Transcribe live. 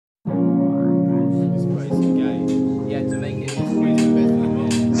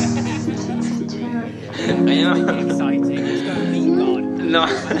really exciting. Let's go and meet God. No. I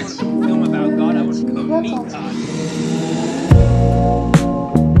don't want to film about God, I want to go and meet God.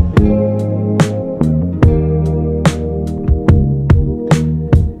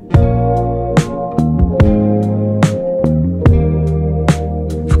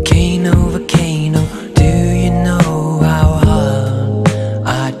 Volcano, do you know how hard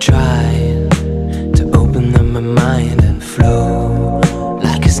I tried to open up my mind and flow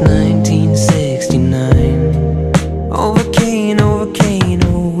like it's 1969? Oh, volcano, we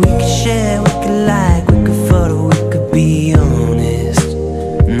could share, we could like, we could photo, we could be honest,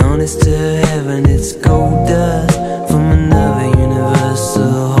 and honest to heaven. It's gold dust from another universe, so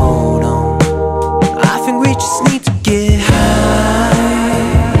hold on. I think we just need to get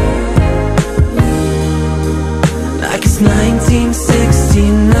like it's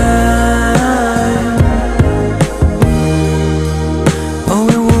 1969. Oh,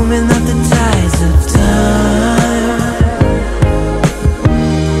 we're warming up the tides of time.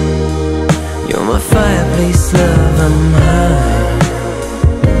 You're my fireplace, love, I'm high.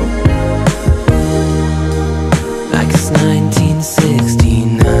 Like it's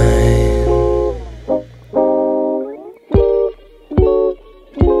 1969.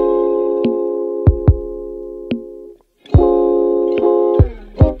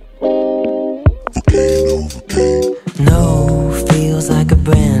 No, feels like a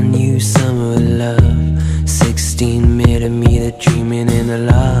brand new summer love. 16mm dreaming in a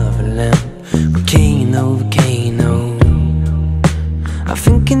lava lamp. Volcano, I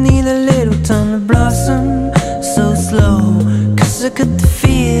think I need a little time to blossom so slow, cause I got the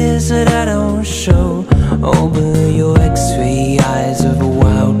fears that I don't show. Oh, but your x-ray eyes of